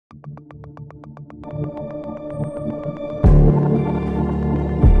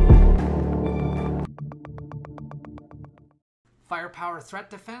Firepower threat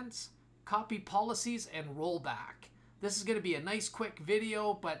defense, copy policies, and rollback. This is going to be a nice quick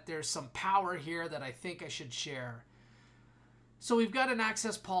video, but there's some power here that I think I should share. So we've got an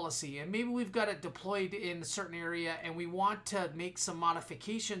access policy, and maybe we've got it deployed in a certain area and we want to make some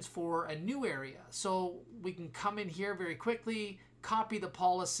modifications for a new area. So we can come in here very quickly, copy the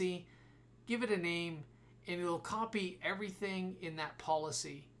policy, give it a name, and it'll copy everything in that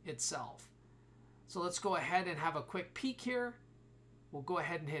policy itself. So let's go ahead and have a quick peek here. We'll go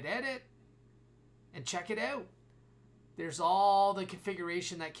ahead and hit edit and check it out. There's all the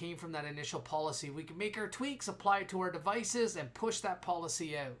configuration that came from that initial policy. We can make our tweaks, apply it to our devices, and push that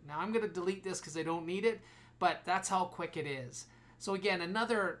policy out. Now I'm going to delete this because I don't need it, but that's how quick it is. So again,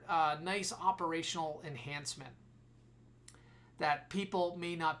 another nice operational enhancement that people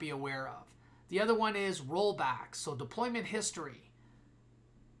may not be aware of. The other one is rollbacks, so deployment history.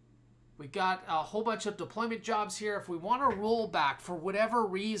 We got a whole bunch of deployment jobs here. If we want to roll back for whatever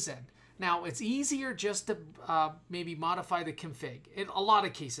reason, now it's easier just to maybe modify the config in a lot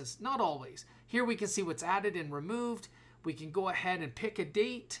of cases, not always. Here we can see what's added and removed. We can go ahead and pick a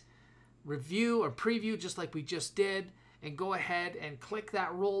date, review or preview just like we just did, and go ahead and click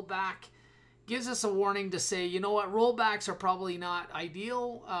that rollback. Gives us a warning to say, you know what, rollbacks are probably not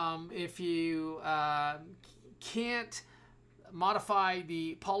ideal. If you can't modify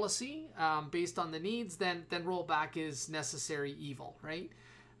the policy based on the needs, then rollback is necessary evil, right?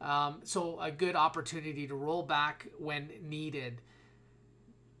 So a good opportunity to roll back when needed.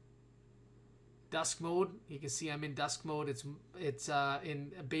 Dusk mode, you can see I'm in dusk mode. It's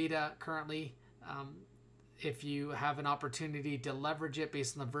in beta currently. If you have an opportunity to leverage it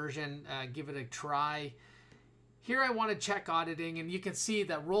based on the version, give it a try. Here I want to check auditing, and you can see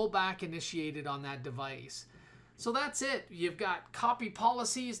that rollback initiated on that device. So that's it. You've got copy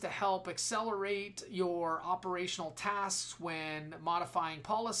policies to help accelerate your operational tasks when modifying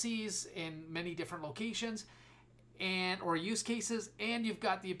policies in many different locations or use cases. And you've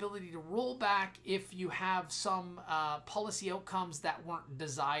got the ability to roll back if you have some policy outcomes that weren't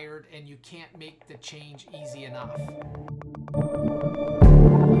desired and you can't make the change easy enough.